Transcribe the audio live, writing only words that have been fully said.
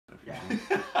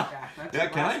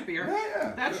That's your last beer.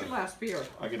 Yeah. That's your last beer.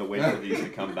 I gotta wait for these to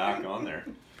come back on there.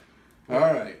 All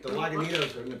right. The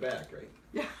Lagunitas are in the back, right?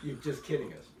 Yeah. You're just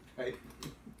kidding us, right?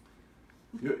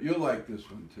 You'll like this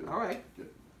one too. All right.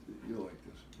 You'll like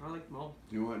this one. I like them all.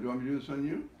 Do you want me to do this on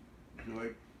you? Would you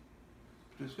like?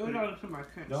 Just Go down to my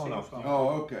can't No, see. no. so- Oh,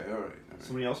 okay. All right.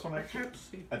 Somebody else want I to? can't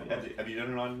see. Have you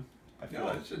done it on? I feel No,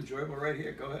 like. it's enjoyable right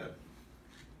here. Go ahead.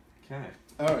 Okay.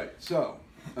 All right. So,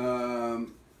 He'll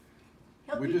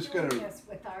we be just doing gotta- this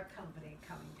with our company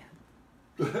coming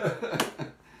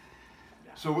in.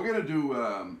 so we're gonna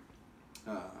do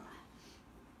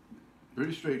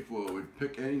pretty straightforward.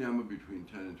 Pick any number between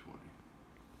 10 and 20.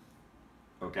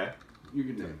 Okay. You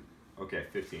can name Okay.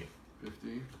 15.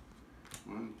 15.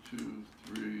 1, 2,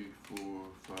 3, 4,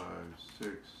 5,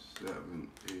 6, 7,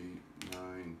 8,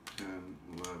 9, 10,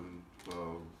 11,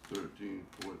 12, 13,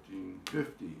 14,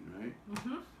 15, right?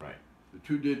 Mm-hmm. Right. The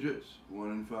two digits, 1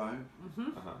 and 5,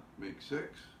 Mm-hmm. make 6.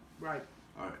 Right.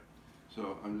 All right.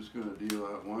 So I'm just going to deal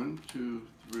out 1, 2,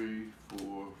 3,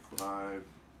 4, 5.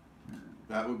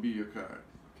 That would be your card.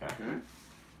 Okay. Okay?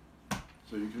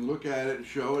 So you can look at it and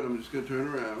show it. I'm just going to turn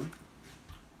around.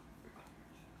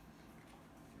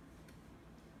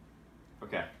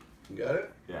 Okay. You got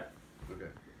it? Yeah.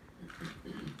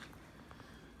 Okay.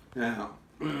 Now,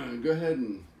 go ahead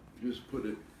and just put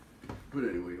it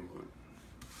anywhere you want.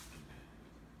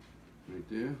 Right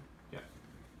there? Yeah.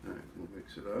 All right, we'll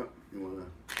mix it up. You want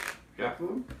to Yeah. shuffle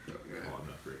them? Oh, I'm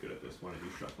not very good at this. Why don't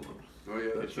you shuffle them? Oh, yeah,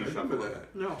 that's Did right. you I remember shuffle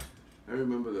that. No, I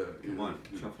remember that. Come on,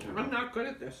 shuffle. I'm not good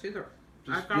at this either.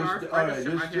 Just, I've got all arthritis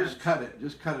right, in my just hands. cut it.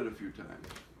 Just cut it a few times.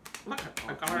 Look,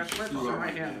 I got arthritis in Throughout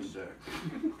my the hands. damn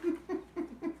deck.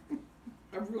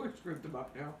 I've really screwed them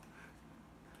up now.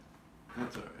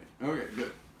 That's all right. Okay,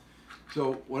 good.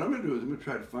 So what I'm going to do is I'm going to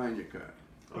try to find your card.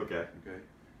 Okay. Okay.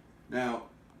 Now,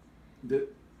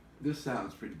 this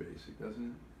sounds pretty basic, doesn't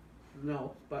it?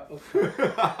 No, but okay.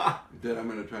 Then I'm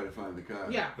going to try to find the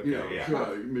card. Yeah. You know, Okay, yeah.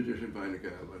 sure, magician find the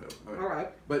card, whatever. All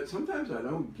right. But sometimes I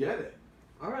don't get it.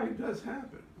 All right. It does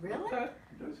happen. Really? Okay.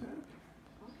 It does happen.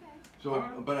 Okay. So, All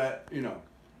right. but I, you know,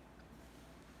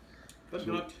 But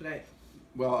So- not today.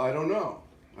 well, I don't know.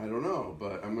 I don't know,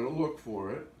 but I'm going to look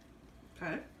for it.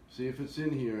 Okay. See if it's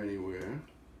in here anywhere.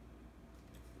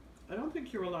 I don't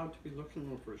think you're allowed to be looking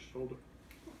over his shoulder.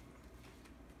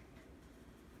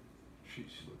 She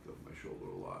looked over my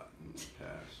shoulder a lot in the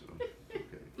past, so,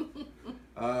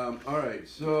 okay. All right,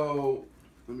 so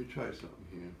let me try something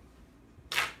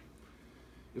here.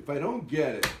 If I don't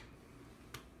get it,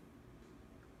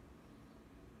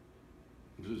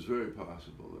 this is very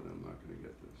possible that I'm not going to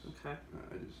get this. Okay.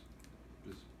 I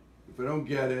just, if I don't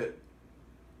get it,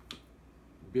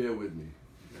 bear with me.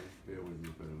 Okay? Bear with me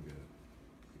if I don't get it.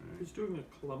 All right? He's doing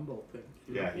a Columbo thing.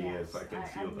 Yeah, he Yes, is. I can I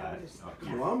feel that. noticed that.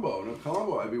 Okay. Columbo, no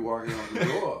Columbo, I'd be walking out the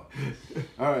door.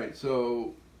 All right,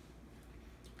 so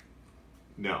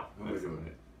No. how am I That's doing not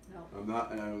it? No. I'm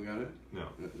not, and I don't got it? No.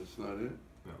 That's not it?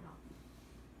 No.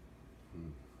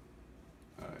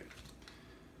 All right.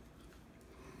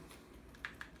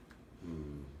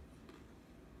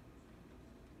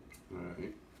 All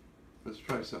right. Let's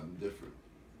try something different.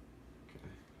 Okay.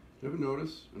 You ever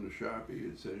notice on the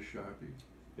Sharpie, it says Sharpie?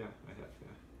 Yeah, I have.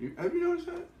 Yeah. Have you noticed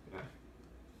that? Yeah.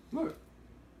 Look.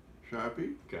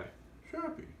 Sharpie, Okay.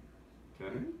 Sharpie. Okay.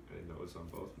 Right? I didn't know it was on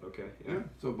both. Okay. Yeah, Yeah.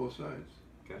 it's on both sides.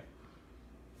 Okay.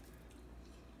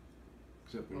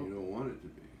 Except when you don't want it to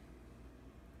be.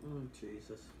 Oh,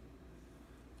 Jesus.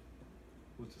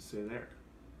 What's it say there?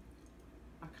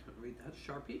 I can't read that.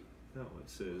 Sharpie? No, it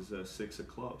says 6 of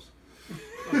clubs.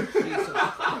 Oh, Jesus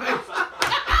Christ.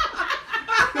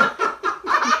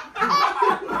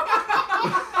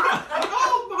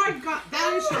 Oh, my God.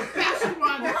 That is your best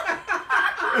one.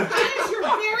 That is your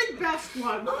very best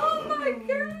one. Oh my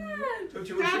God! Don't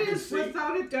you wish That you could is see?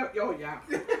 without a doubt. Oh, yeah.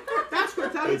 That's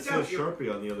without a It says doubt.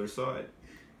 Sharpie on the other side.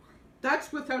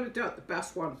 That's without a doubt the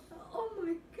best one. Oh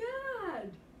my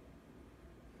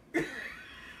God!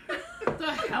 What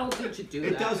the hell did you do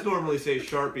It that? does normally say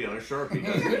Sharpie on a Sharpie,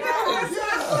 doesn't it?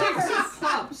 Six of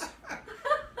clubs.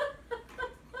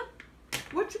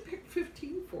 What'd you pick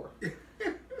 15 for?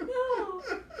 No,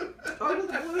 Out of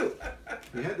the blue.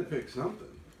 You had to pick something.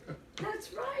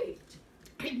 that's right.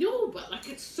 I know, but like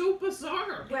it's so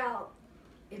bizarre. Well,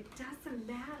 it doesn't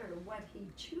matter what he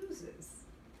chooses.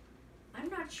 I'm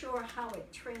not sure how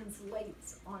it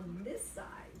translates on this side.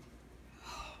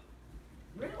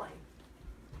 Really?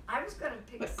 I was gonna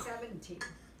pick But- 17,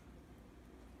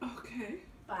 Okay.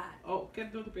 but Oh,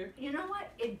 get another beer. you know what?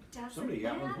 It doesn't Somebody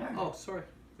got one matter. more. Oh, sorry.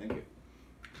 Thank you.